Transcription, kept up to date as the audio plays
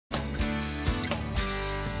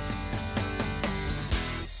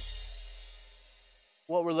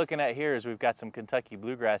What we're looking at here is we've got some Kentucky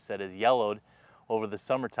bluegrass that is yellowed over the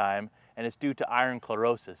summertime, and it's due to iron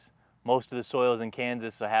chlorosis. Most of the soils in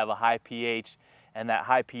Kansas have a high pH, and that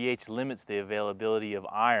high pH limits the availability of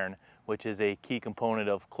iron, which is a key component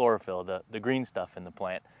of chlorophyll, the green stuff in the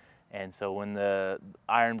plant. And so when the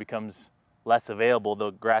iron becomes less available,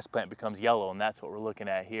 the grass plant becomes yellow, and that's what we're looking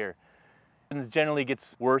at here. It generally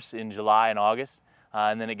gets worse in July and August,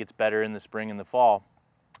 and then it gets better in the spring and the fall.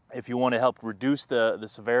 If you want to help reduce the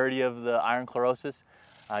severity of the iron chlorosis,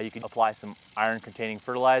 you can apply some iron-containing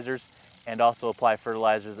fertilizers and also apply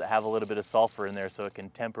fertilizers that have a little bit of sulfur in there so it can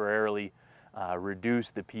temporarily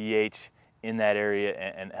reduce the pH in that area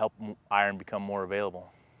and help iron become more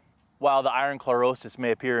available. While the iron chlorosis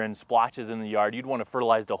may appear in splotches in the yard, you'd want to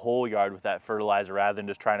fertilize the whole yard with that fertilizer rather than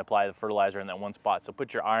just trying to apply the fertilizer in that one spot. So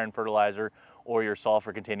put your iron fertilizer or your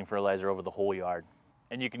sulfur-containing fertilizer over the whole yard.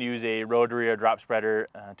 And you can use a rotary or drop spreader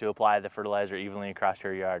to apply the fertilizer evenly across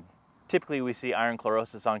your yard. Typically we see iron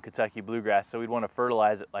chlorosis on Kentucky bluegrass, so we'd want to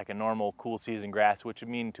fertilize it like a normal cool season grass, which would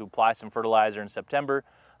mean to apply some fertilizer in September,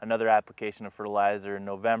 another application of fertilizer in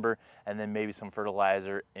November, and then maybe some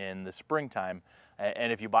fertilizer in the springtime.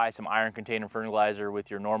 And if you buy some iron containing fertilizer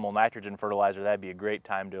with your normal nitrogen fertilizer, that'd be a great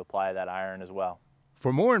time to apply that iron as well.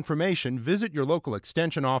 For more information, visit your local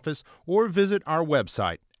extension office or visit our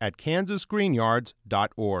website at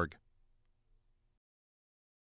kansasgreenyards.org.